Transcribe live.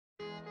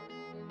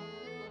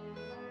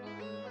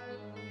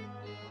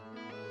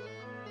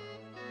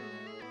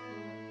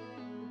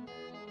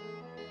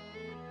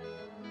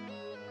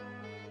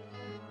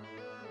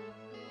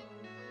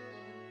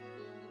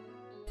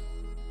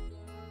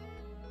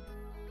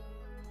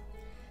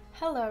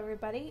Hello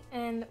everybody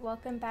and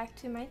welcome back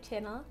to my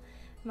channel.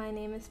 My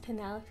name is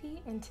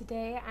Penelope and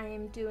today I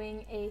am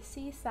doing a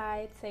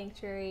Seaside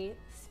Sanctuary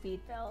speed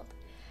build.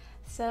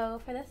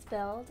 So for this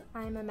build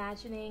I'm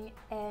imagining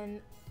an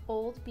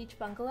old beach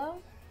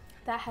bungalow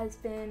that has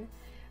been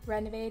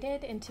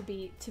renovated to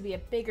be a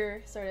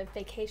bigger sort of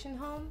vacation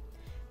home,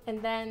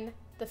 and then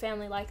the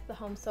family liked the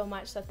home so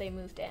much that they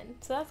moved in.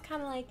 So that's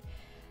kind of like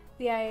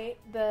the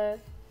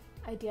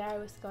idea I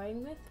was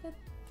going with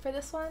for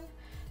this one.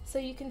 So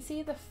you can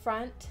see the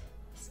front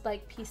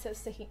like piece that's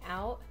sticking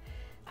out.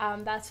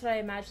 That's what I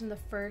imagine the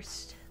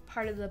first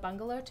part of the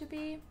bungalow to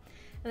be,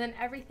 and then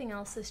everything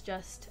else is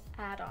just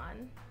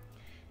add-on.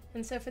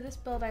 And so for this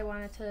build I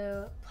wanted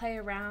to play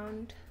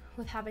around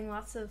with having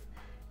lots of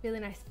really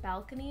nice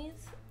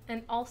balconies,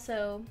 and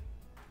also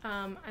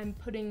I'm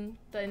putting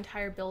the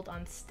entire build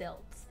on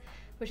stilts,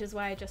 which is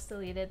why I just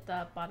deleted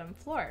the bottom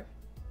floor.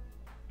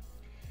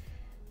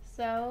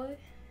 So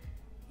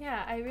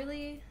yeah, I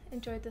really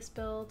enjoyed this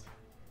build.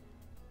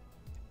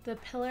 The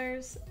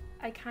pillars,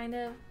 I kind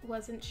of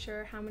wasn't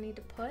sure how many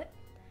to put.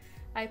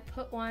 I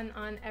put one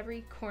on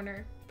every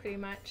corner pretty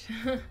much,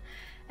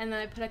 and then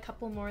I put a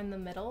couple more in the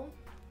middle.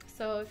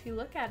 So if you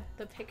look at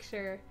the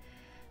picture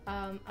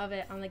of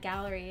it on the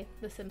gallery,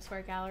 the Sims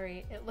 4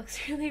 gallery, it looks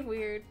really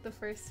weird, the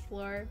first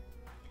floor,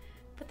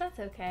 but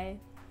that's okay.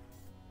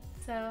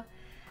 So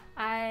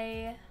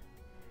I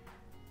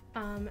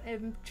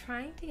am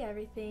trying to get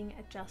everything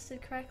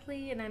adjusted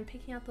correctly, and I'm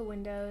picking out the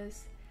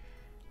windows.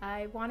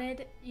 I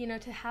wanted,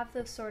 to have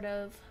those sort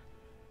of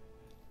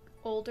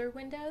older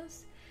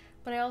windows,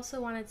 but I also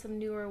wanted some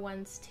newer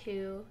ones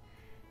too,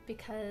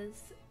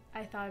 because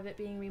I thought of it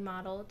being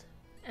remodeled.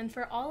 And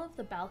for all of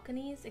the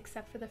balconies,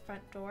 except for the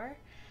front door,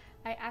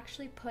 I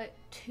actually put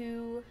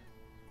two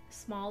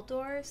small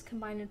doors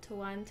combined into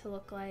one to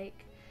look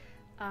like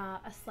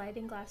a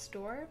sliding glass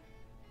door,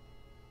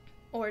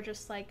 or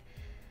just like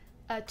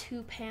a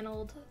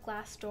two-paneled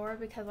glass door,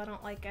 because I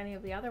don't like any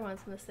of the other ones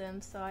in The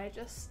Sims, so I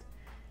just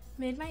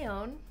made my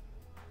own.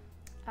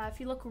 If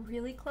you look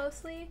really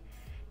closely,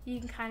 you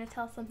can kind of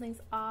tell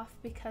something's off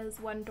because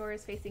one door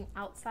is facing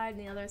outside and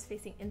the other is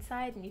facing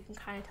inside, and you can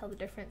kind of tell the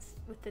difference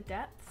with the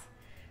depths,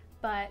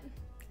 but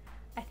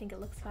I think it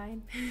looks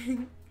fine.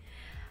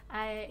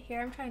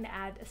 Here I'm trying to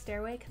add a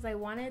stairway because I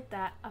wanted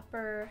that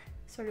upper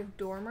sort of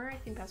dormer, I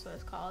think that's what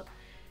it's called,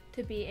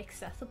 to be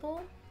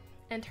accessible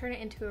and turn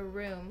it into a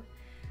room.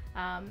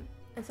 And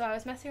so I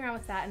was messing around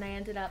with that, and I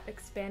ended up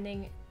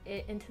expanding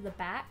it into the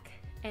back.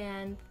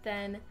 And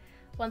then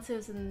once it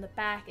was in the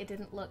back, it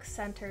didn't look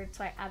centered,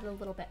 so I added a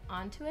little bit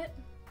onto it.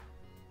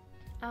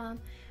 And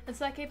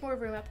so that gave more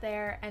room up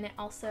there, and it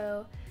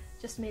also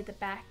just made the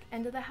back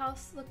end of the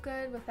house look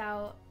good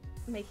without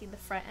making the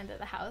front end of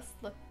the house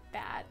look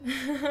bad.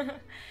 I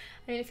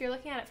mean, if you're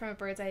looking at it from a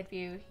bird's eye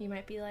view, you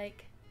might be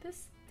like,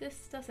 this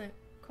doesn't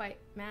quite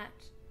match,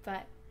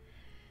 but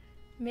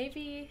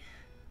maybe,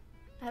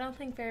 I don't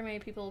think very many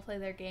people will play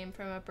their game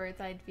from a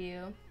bird's eye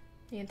view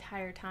the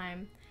entire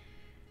time.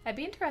 I'd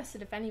be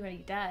interested if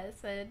anybody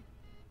does. It'd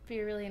be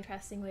a really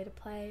interesting way to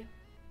play.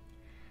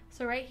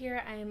 So right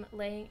here I'm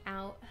laying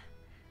out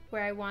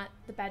where I want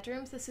the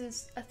bedrooms. This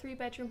is a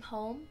 3-bedroom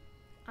home.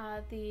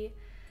 The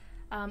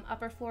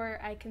upper floor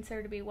I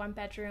consider to be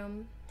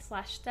 1-bedroom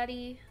 /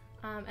 study,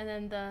 and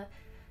then the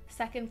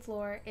second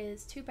floor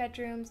is 2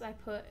 bedrooms. I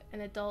put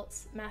an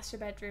adult's master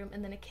bedroom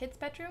and then a kid's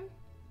bedroom.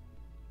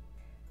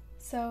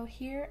 So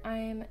here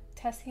I'm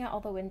testing out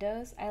all the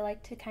windows. I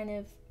like to kind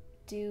of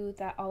do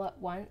that all at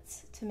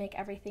once to make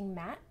everything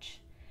match,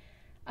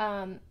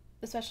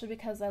 especially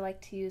because I like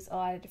to use a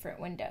lot of different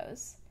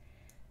windows.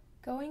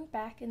 Going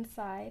back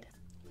inside,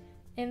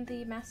 in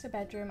the master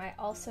bedroom I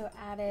also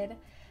added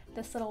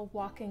this little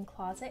walk-in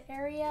closet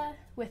area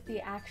with the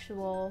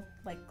actual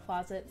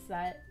closets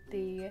that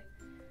the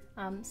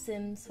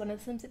one of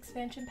the Sims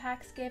expansion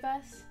packs gave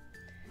us,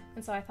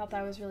 and so I thought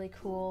that was really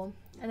cool.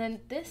 And then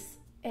this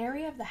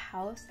area of the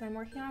house that I'm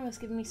working on was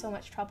giving me so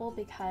much trouble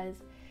because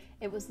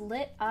it was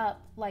lit up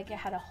like it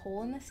had a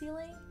hole in the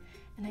ceiling,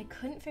 and I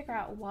couldn't figure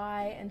out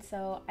why, and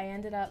so I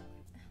ended up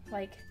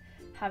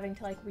having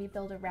to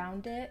rebuild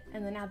around it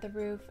and then add the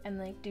roof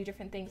and do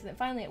different things, and then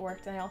finally it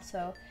worked. And I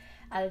also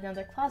added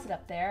another closet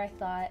up there. I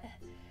thought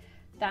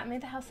that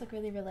made the house look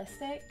really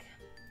realistic.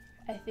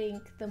 I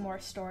think the more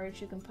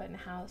storage you can put in a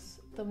house,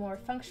 the more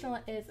functional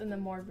it is and the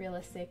more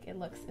realistic it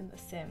looks in The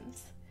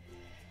Sims,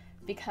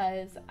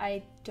 because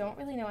I don't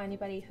really know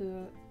anybody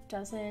who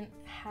doesn't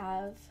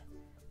have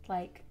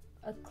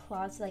a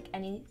closet,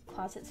 any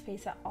closet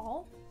space at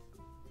all.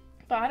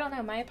 But I don't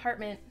know, my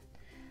apartment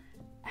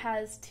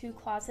has 2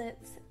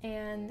 closets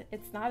and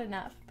it's not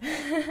enough.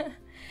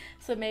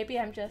 So maybe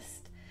I'm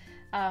just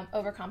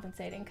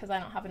overcompensating because I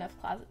don't have enough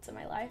closets in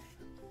my life.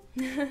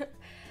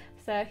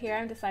 So here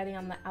I'm deciding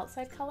on the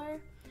outside color.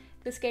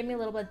 This gave me a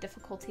little bit of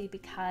difficulty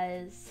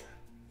because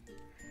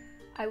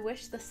I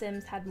wish The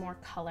Sims had more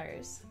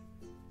colors.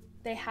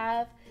 They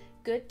have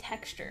good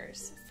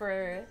textures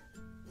for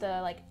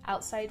the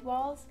outside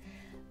walls,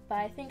 but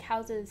I think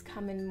houses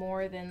come in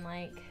more than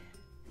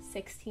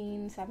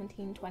 16,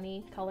 17,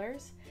 20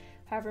 colors,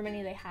 however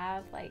many they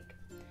have. Like,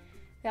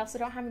 they also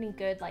don't have any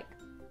good like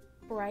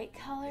bright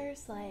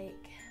colors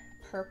like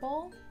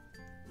purple,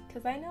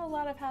 because I know a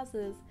lot of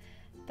houses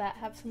that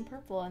have some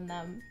purple in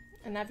them,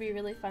 and that'd be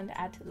really fun to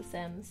add to the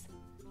Sims.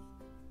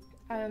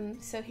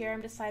 So here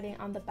I'm deciding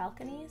on the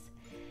balconies,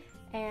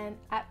 and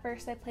at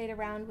first I played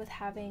around with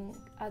having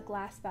a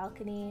glass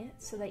balcony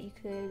so that you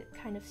could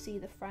kind of see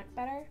the front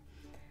better,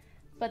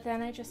 but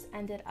then I just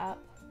ended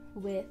up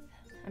with,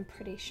 I'm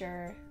pretty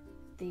sure,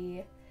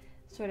 the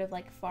sort of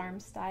like farm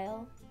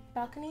style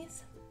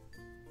balconies.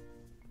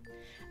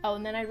 Oh,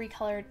 and then I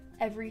recolored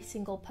every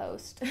single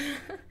post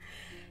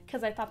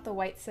because I thought the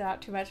white stood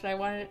out too much and I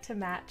wanted it to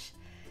match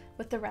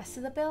with the rest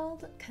of the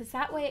build, because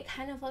that way it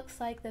kind of looks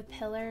like the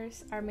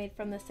pillars are made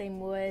from the same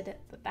wood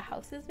that the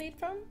house is made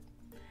from.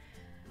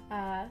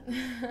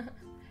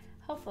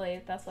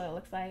 Hopefully that's what it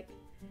looks like.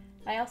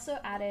 I also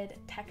added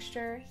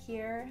texture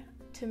here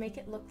to make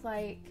it look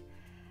like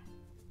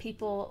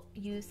people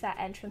use that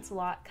entrance a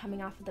lot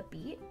coming off of the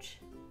beach,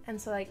 and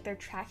so like they're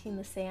tracking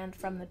the sand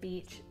from the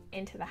beach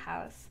into the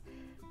house,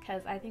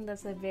 because I think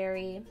that's a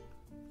very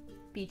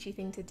beachy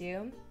thing to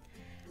do.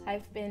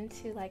 I've been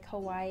to like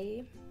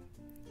Hawaii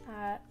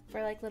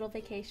for like little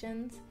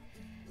vacations,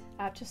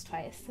 just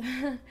twice,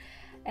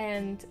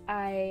 and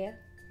I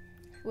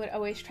would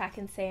always track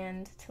in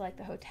sand to like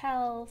the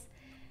hotels,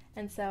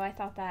 and so I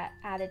thought that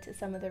added to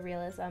some of the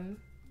realism.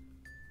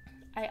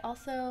 I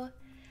also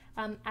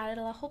added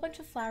a whole bunch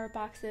of flower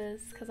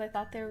boxes because I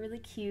thought they were really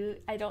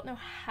cute. I don't know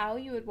how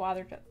you would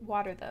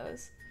water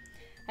those.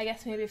 I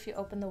guess maybe if you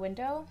open the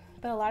window,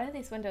 but a lot of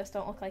these windows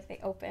don't look like they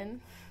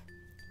open.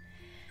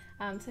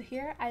 So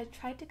here I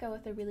tried to go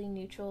with a really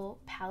neutral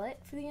palette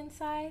for the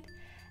inside,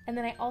 and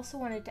then I also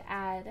wanted to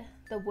add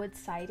the wood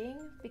siding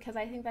because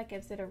I think that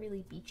gives it a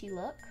really beachy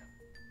look.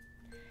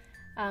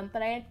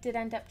 But I did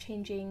end up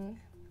changing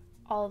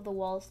all of the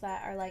walls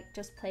that are like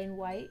just plain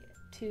white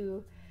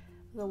to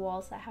the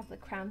walls that have the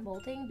crown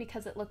molding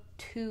because it looked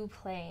too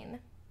plain.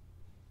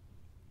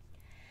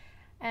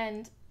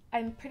 And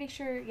I'm pretty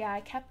sure, yeah,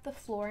 I kept the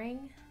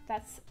flooring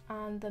that's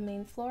on the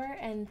main floor,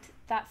 and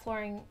that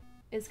flooring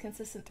is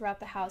consistent throughout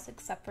the house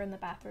except for in the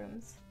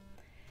bathrooms.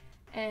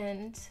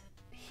 And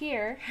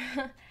here,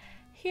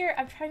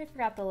 I'm trying to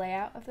figure out the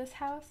layout of this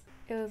house.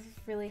 It was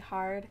really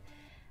hard.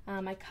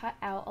 I cut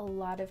out a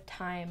lot of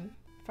time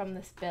from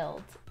this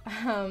build.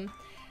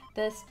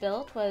 This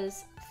build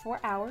was 4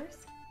 hours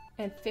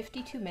and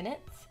 52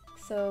 minutes,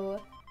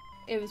 so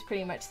it was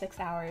pretty much 6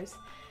 hours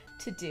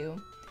to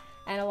do.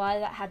 And a lot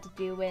of that had to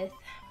do with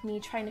me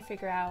trying to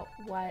figure out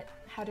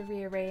how to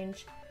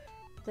rearrange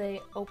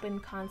the open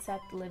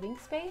concept living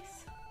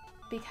space,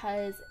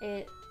 because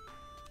it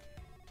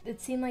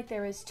seemed like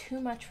there was too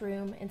much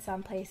room in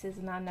some places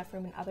and not enough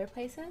room in other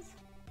places.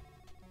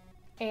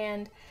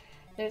 And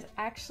there's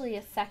actually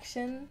a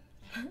section,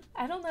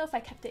 I don't know if I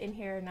kept it in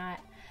here or not,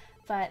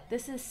 but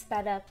this is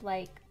sped up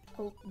like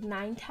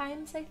 9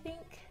 times, I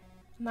think.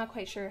 I'm not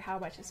quite sure how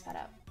much is sped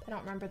up. I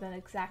don't remember the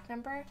exact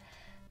number,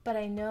 but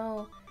I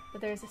know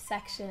that there's a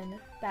section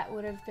that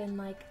would have been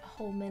like a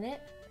whole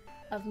minute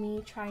of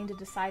me trying to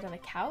decide on a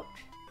couch,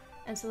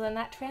 and so then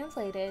that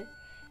translated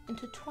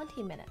into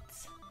 20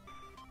 minutes.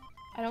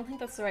 I don't think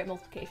that's the right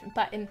multiplication,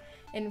 but in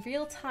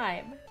real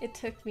time, it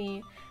took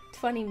me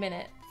 20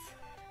 minutes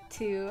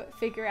to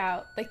figure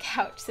out the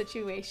couch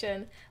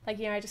situation. Like,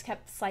 you know, I just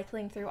kept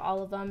cycling through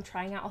all of them,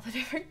 trying out all the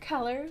different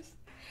colors.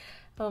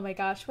 Oh my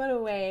gosh, what a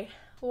way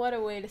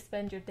to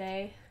spend your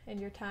day and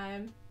your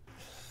time.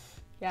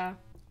 Yeah,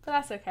 but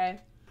that's okay.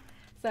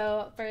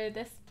 So for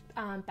this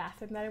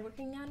bathroom that I'm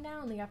working on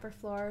now on the upper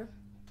floor,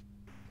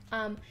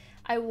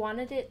 I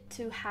wanted it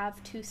to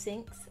have 2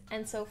 sinks,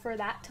 and so for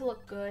that to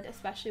look good,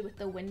 especially with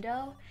the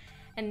window,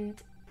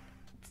 and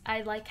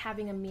I like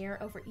having a mirror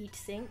over each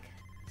sink,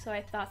 so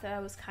I thought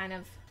that was kind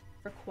of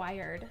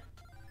required.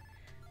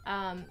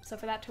 So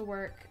for that to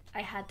work,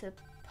 I had to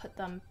put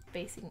them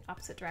facing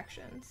opposite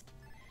directions.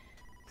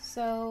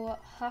 So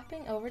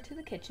hopping over to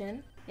the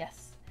kitchen,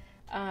 yes,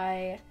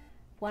 I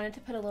wanted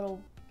to put a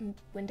little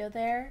window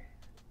there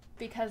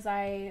because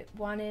I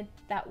wanted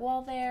that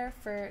wall there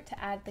to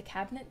add the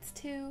cabinets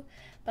to,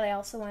 but I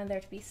also wanted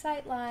there to be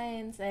sight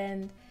lines,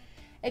 and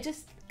it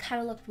just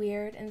kind of looked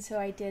weird, and so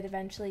I did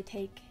eventually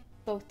take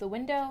both the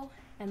window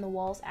and the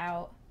walls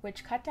out,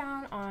 which cut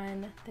down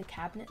on the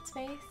cabinet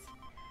space,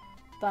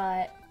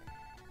 but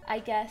I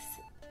guess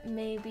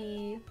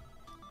maybe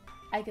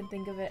I can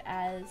think of it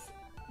as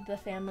the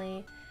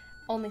family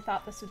only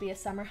thought this would be a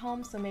summer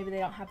home, so maybe they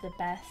don't have the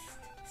best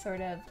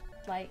sort of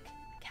like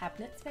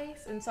cabinet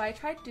space. And so I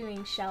tried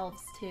doing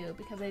shelves too,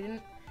 because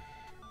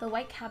the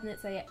white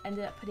cabinets I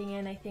ended up putting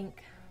in, I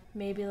think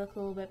maybe look a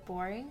little bit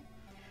boring,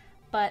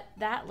 but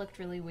that looked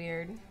really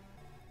weird.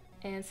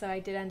 And so I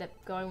did end up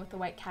going with the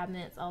white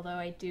cabinets, although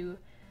I do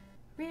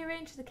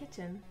rearrange the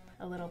kitchen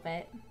a little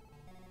bit.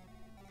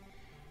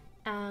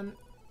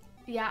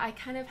 Yeah, I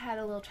kind of had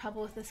a little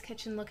trouble with this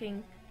kitchen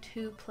looking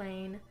too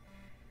plain,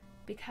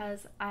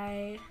 because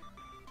I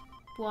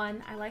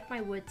like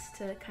my woods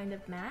to kind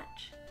of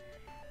match,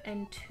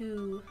 and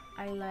 2,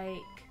 I like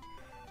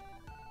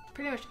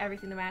pretty much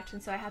everything to match,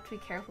 and so I have to be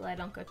careful I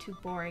don't go too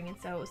boring, and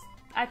so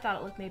I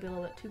thought it looked maybe a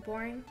little bit too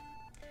boring.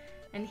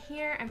 And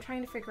here I'm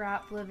trying to figure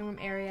out the living room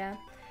area.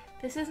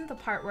 This isn't the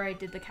part where I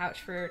did the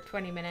couch for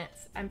 20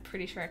 minutes. I'm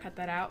pretty sure I cut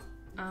that out.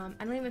 I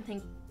don't even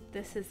think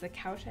this is the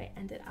couch I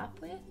ended up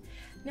with.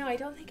 No, I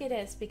don't think it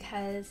is,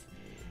 because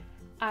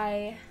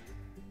I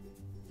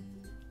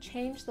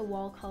changed the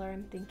wall color,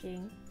 I'm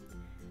thinking,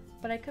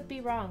 but I could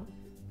be wrong.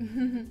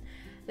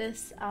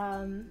 This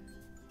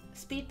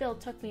speed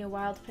build took me a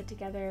while to put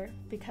together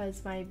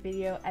because my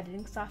video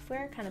editing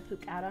software kind of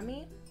pooped out on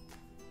me,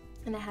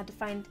 and I had to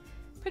find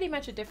pretty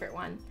much a different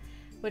one,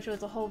 which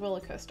was a whole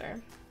roller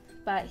coaster.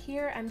 But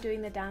here I'm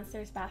doing the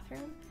downstairs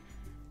bathroom,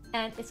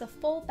 and it's a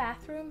full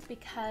bathroom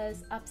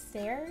because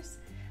upstairs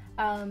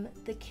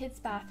the kids'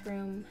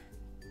 bathroom,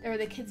 or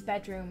the kids'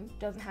 bedroom,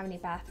 doesn't have any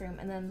bathroom,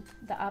 and then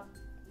the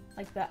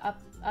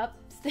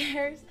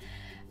upstairs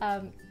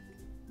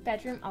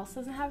bedroom also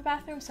doesn't have a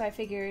bathroom, so I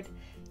figured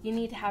you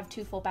need to have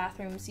 2 full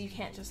bathrooms. You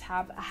can't just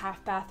have a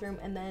half bathroom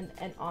and then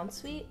an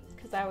ensuite,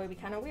 because that would be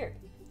kind of weird.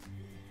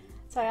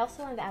 So I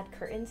also wanted to add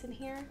curtains in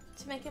here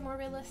to make it more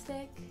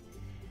realistic,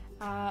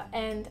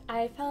 and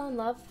I fell in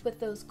love with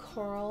those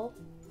coral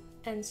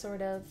and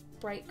sort of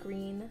bright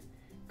green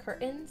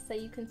curtains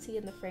that you can see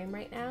in the frame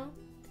right now.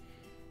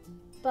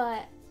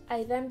 But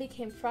I then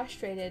became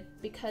frustrated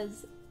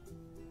because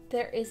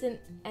there isn't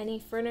any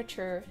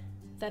furniture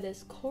that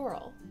is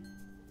coral.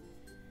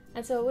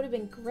 And so it would have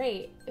been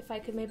great if I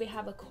could maybe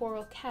have a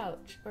coral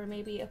couch or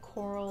maybe a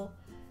coral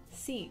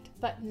seat,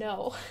 but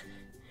no.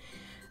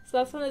 So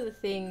that's one of the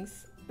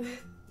things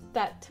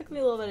that took me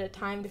a little bit of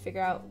time to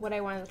figure out what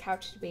I wanted the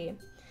couch to be.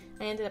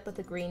 I ended up with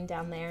the green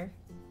down there.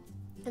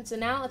 And so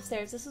now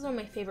upstairs, this is one of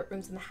my favorite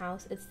rooms in the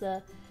house. It's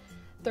the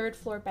 3rd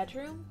floor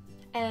bedroom.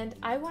 And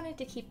I wanted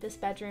to keep this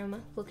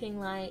bedroom looking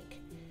like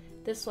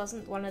this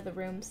wasn't one of the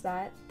rooms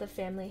that the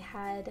family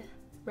had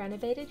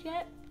renovated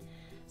yet.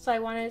 So I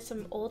wanted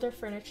some older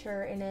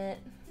furniture in it.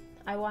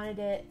 I wanted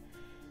it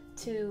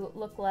to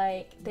look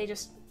like they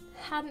just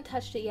hadn't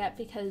touched it yet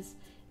because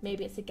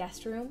maybe it's a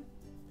guest room.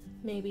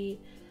 Maybe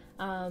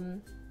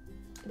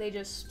they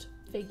just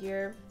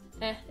figure,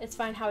 it's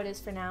fine how it is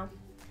for now.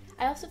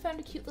 I also found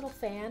a cute little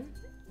fan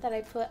that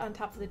I put on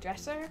top of the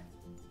dresser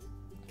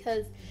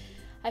because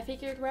I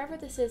figured wherever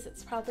this is,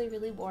 it's probably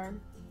really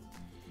warm.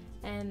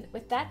 And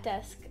with that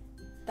desk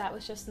that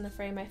was just in the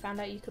frame, I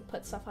found out you could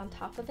put stuff on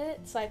top of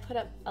it, so I put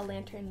up a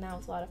lantern, and that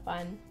was a lot of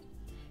fun.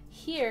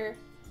 Here,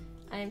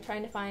 I am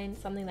trying to find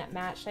something that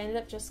matched. I ended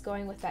up just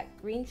going with that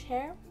green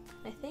chair,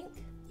 I think.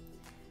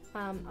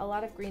 A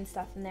lot of green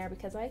stuff in there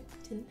because I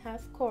didn't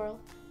have coral.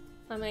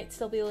 I might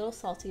still be a little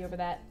salty over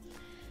that.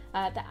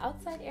 The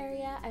outside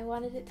area, I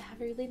wanted it to have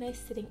a really nice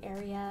sitting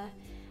area,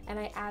 and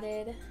I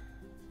added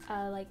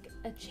like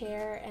a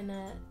chair and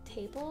a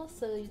table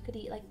so you could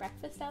eat like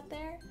breakfast out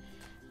there.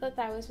 I thought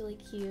that was really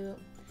cute.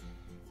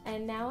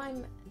 And now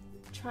I'm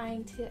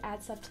trying to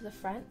add stuff to the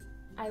front.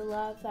 I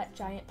love that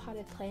giant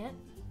potted plant.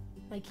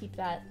 I keep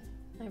that.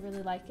 I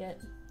really like it.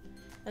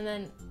 And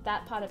then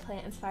that potted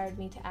plant inspired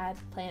me to add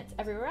plants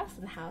everywhere else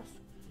in the house.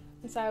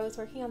 And so I was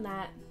working on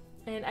that.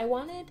 And I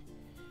wanted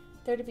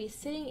there to be a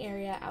sitting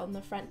area out on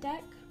the front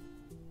deck,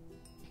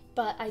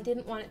 but I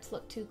didn't want it to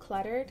look too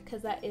cluttered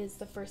because that is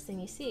the first thing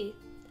you see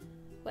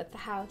with the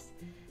house.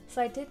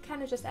 So I did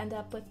kind of just end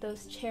up with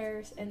those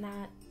chairs and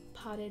that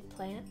potted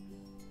plant.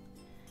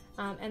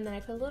 And then I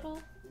put a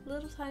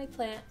little tiny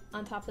plant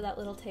on top of that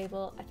little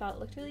table. I thought it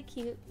looked really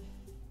cute.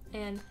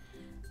 And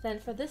then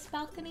for this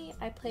balcony,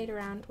 I played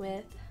around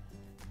with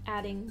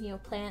adding,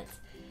 plants,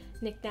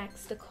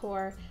 knickknacks,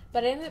 decor,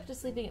 but I ended up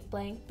just leaving it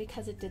blank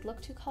because it did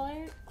look too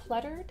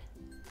cluttered.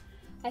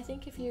 I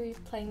think if you're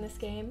playing this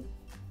game,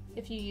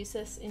 if you use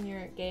this in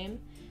your game,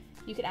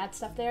 you could add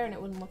stuff there and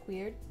it wouldn't look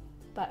weird.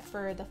 But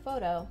for the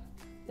photo,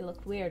 it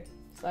looked weird,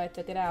 so I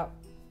took it out.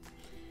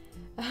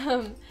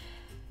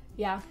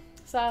 Yeah,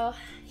 so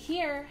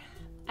here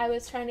I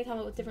was trying to come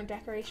up with different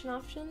decoration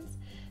options.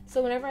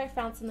 So whenever I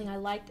found something I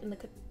liked in the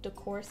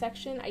decor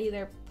section, I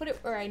either put it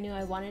where I knew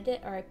I wanted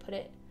it, or I put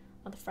it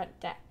on the front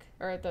deck,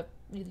 or the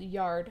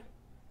yard,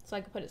 so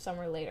I could put it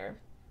somewhere later.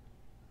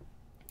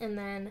 And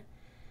then,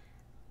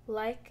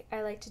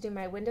 I like to do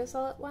my windows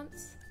all at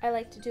once. I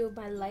like to do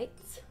my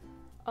lights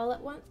all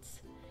at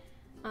once.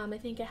 I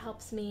think it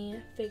helps me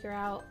figure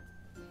out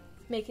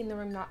making the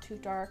room not too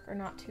dark or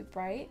not too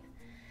bright,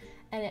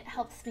 and it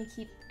helps me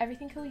keep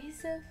everything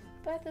cohesive,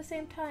 but at the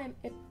same time,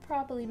 it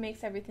probably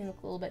makes everything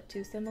look a little bit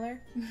too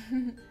similar.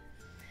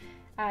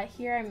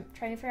 Here I'm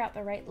trying to figure out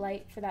the right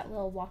light for that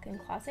little walk-in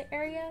closet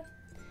area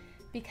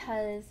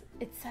because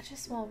it's such a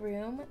small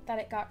room that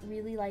it got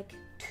really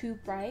too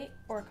bright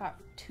or it got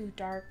too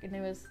dark, and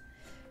it was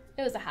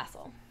a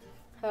hassle.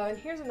 Oh, and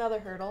here's another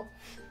hurdle.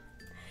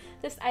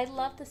 I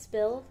love this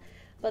build,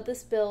 but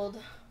this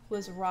build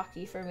was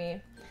rocky for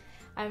me.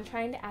 I'm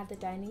trying to add the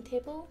dining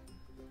table,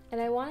 and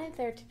I wanted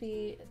there to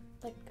be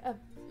a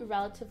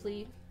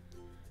relatively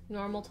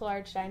normal to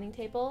large dining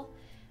table,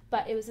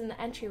 but it was in the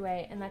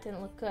entryway and that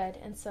didn't look good,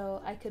 and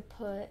so I could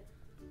put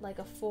like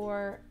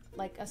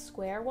a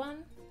square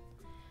one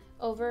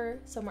over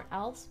somewhere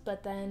else,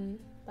 but then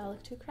that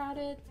looked too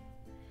crowded.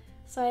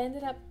 So I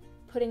ended up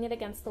putting it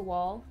against the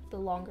wall, the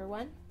longer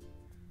one.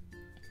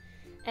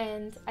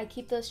 And I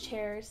keep those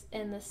chairs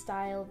in the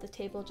style of the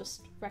table,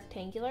 just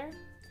rectangular.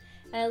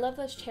 And I love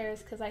those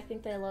chairs because I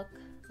think they look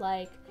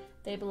like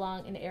they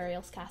belong in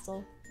Ariel's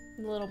castle,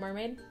 The Little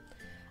Mermaid.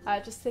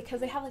 Just because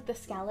they have like the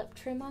scallop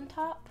trim on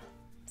top.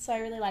 So I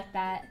really like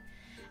that.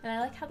 And I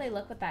like how they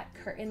look with that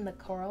curtain, the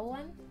coral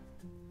one.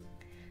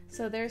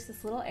 So there's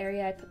this little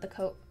area I put the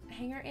coat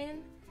hanger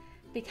in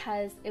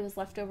because it was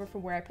left over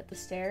from where I put the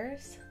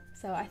stairs.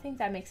 So I think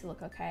that makes it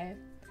look okay.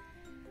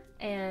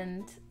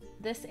 And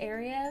this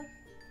area,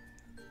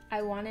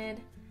 I wanted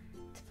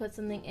to put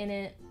something in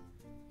it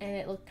and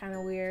it looked kind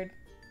of weird,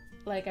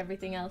 like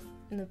everything else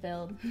in the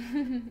build.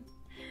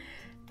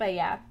 But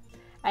yeah,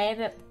 I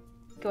ended up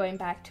going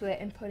back to it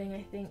and putting,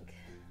 I think,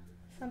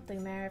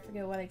 something there. I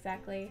forget what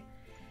exactly.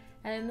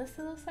 And in this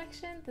little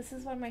section, this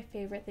is one of my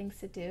favorite things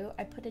to do.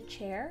 I put a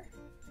chair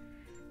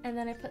and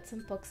then I put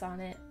some books on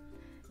it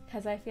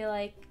because I feel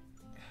like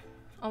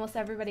almost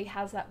everybody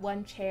has that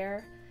one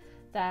chair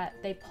that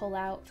they pull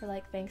out for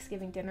like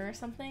Thanksgiving dinner or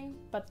something,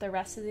 but the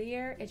rest of the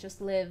year it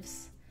just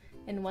lives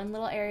in one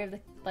little area of the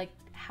like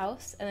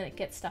house and then it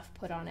gets stuff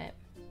put on it.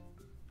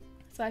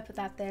 So I put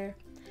that there.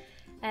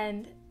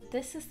 And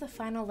this is the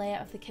final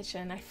layout of the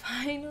kitchen. I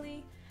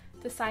finally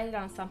decided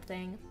on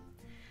something.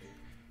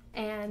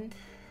 And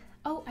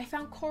oh, I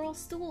found coral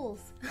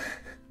stools.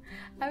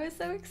 I was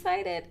so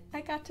excited.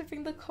 I got to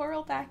bring the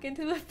coral back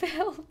into the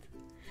build.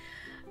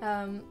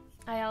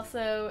 I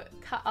also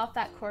cut off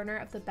that corner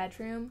of the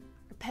bedroom,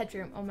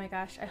 oh my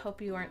gosh, I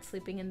hope you aren't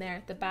sleeping in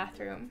there, the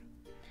bathroom,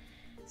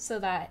 so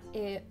that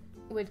it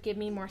would give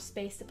me more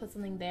space to put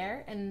something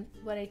there. And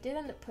what I did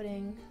end up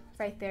putting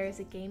right there is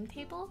a game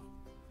table,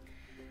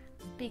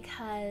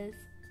 because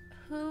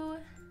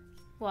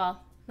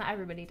well, not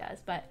everybody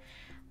does, but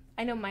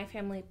I know my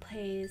family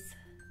plays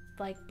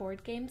like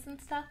board games and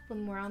stuff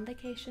when we're on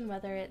vacation,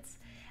 whether it's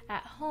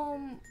at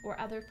home or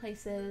other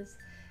places.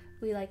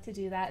 We like to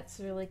do that. It's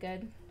a really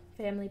good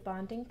family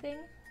bonding thing.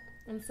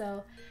 And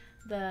so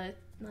the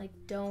like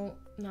don't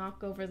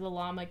knock over the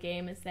llama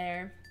game is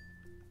there.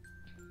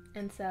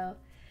 And so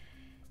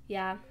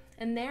yeah,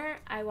 and there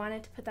I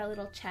wanted to put that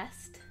little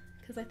chest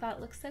because I thought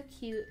it looked so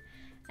cute.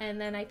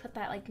 And then I put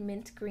that like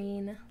mint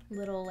green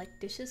little like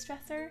dishes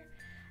dresser,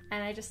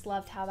 and I just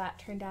loved how that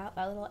turned out,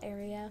 that little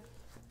area.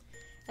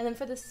 And then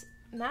for this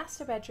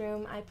master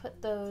bedroom, I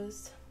put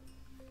those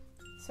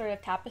sort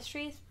of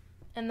tapestries,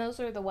 and those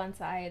are the ones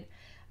that I had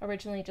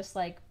originally just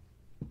like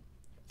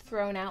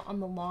thrown out on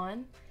the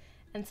lawn.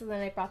 And so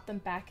then I brought them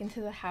back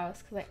into the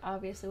house because I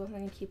obviously wasn't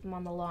going to keep them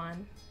on the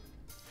lawn.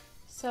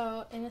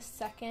 So in a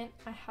second,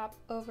 I hop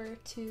over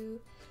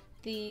to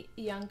the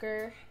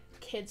younger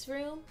kids'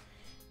 room,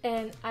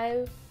 and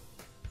I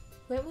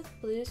went with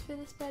blues for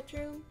this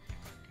bedroom,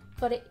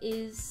 but it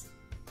is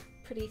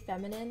pretty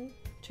feminine,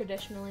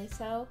 traditionally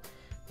so.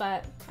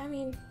 But I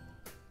mean,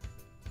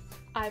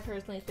 I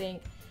personally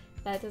think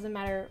that it doesn't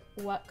matter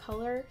what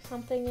color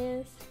something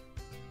is,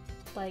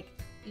 like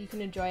you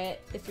can enjoy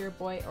it if you're a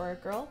boy or a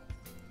girl.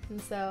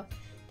 And so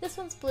this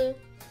one's blue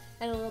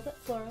and a little bit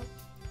floral,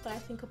 but I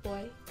think a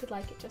boy could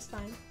like it just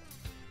fine.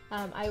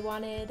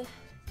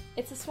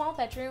 It's a small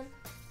bedroom,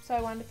 so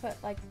I wanted to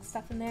put like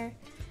stuff in there.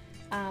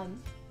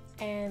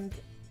 And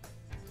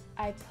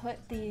I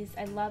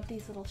love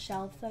these little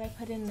shelves that I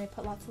put in, and I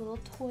put lots of little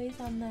toys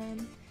on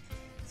them,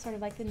 sort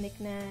of like the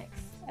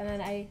knickknacks. And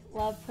then I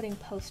love putting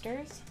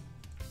posters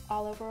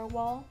all over a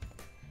wall.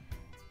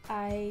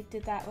 I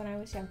did that when I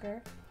was younger.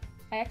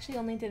 I actually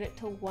only did it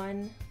to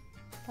one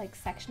like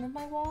section of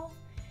my wall.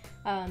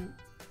 I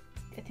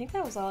think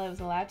that was all I was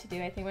allowed to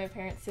do. I think my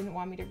parents didn't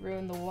want me to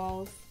ruin the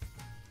walls.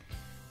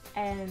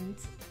 And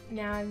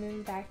now I'm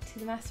moving back to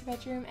the master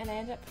bedroom, and I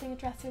ended up putting a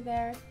dresser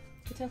there.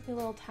 It took me a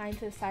little time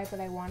to decide what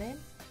I wanted.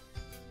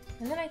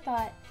 And then I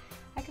thought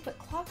I could put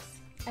clocks,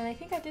 and I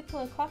think I did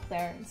put a clock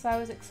there, and so I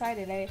was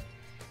excited.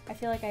 I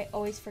feel like I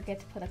always forget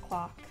to put a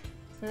clock.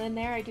 And then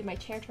there I do my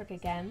chair trick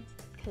again,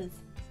 because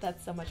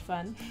that's so much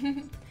fun.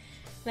 And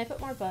I put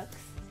more books.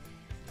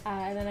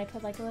 And then I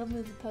put like a little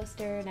movie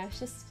poster, and I was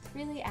just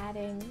really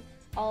adding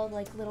all of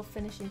like little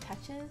finishing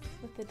touches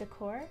with the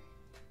decor.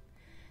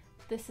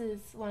 This is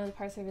one of the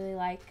parts I really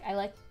like. I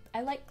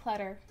like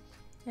clutter.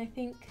 And I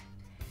think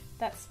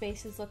that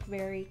spaces look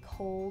very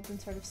cold and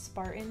sort of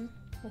Spartan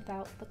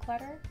without the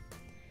clutter.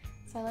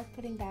 So I like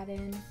putting that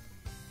in.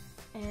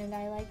 And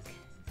I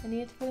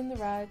needed to put in the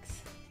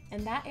rugs.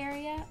 And that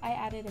area I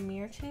added a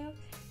mirror to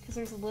because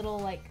there's a little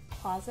like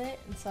closet,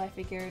 and so I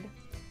figured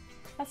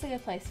that's a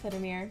good place to put a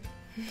mirror.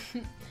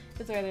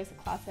 It's where there's a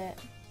closet.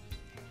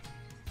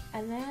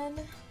 And then,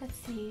 let's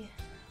see,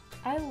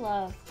 I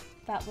love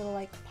that little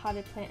like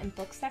potted plant and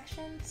book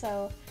section,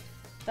 so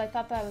I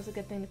thought that was a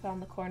good thing to put on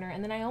the corner.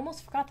 And then I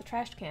almost forgot the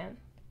trash can,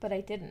 but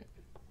I didn't.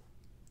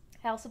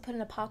 I also put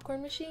in a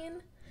popcorn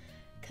machine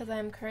because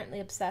I'm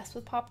currently obsessed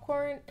with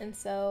popcorn, and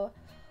so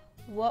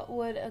what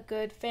would a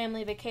good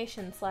family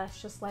vacation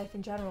 / just life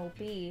in general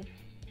be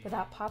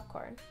without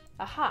popcorn?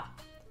 Aha!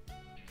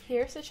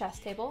 Here's the chess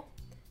table.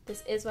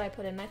 This is what I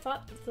put in. I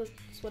thought this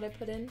is what I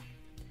put in.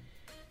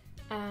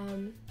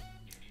 And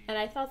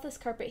I thought this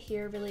carpet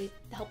here really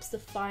helps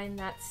define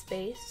that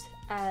space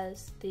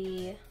as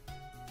the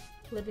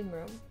living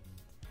room.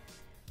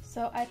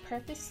 So I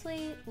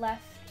purposely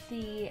left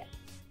the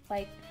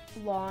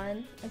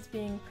lawn as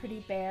being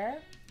pretty bare.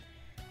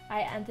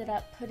 I ended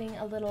up putting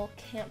a little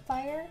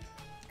campfire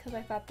because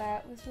I thought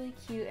that was really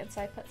cute, and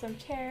so I put some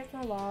chairs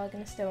and a log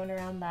and a stone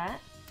around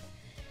that.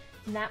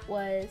 And that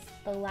was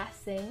the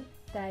last thing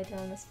that I did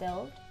on this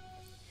build.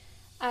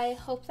 I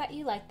hope that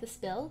you liked this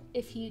build.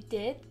 If you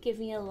did, give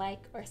me a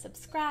like or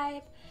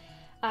subscribe.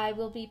 I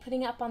will be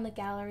putting up on the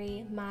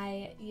gallery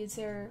my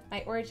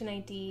origin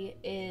ID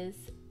is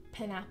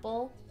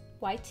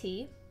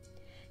penappleYT.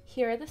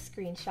 Here are the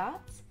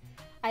screenshots.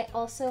 I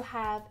also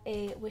have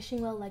a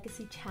Wishing Well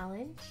Legacy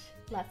Challenge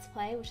Let's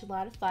Play, which is a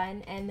lot of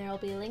fun, and there will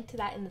be a link to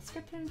that in the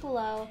description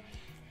below.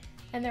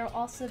 And there will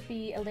also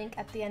be a link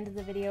at the end of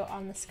the video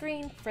on the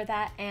screen for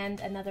that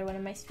and another one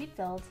of my speed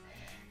builds.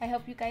 I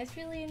hope you guys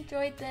really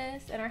enjoyed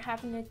this and are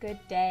having a good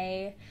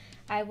day.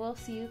 I will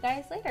see you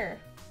guys later.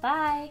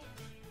 Bye!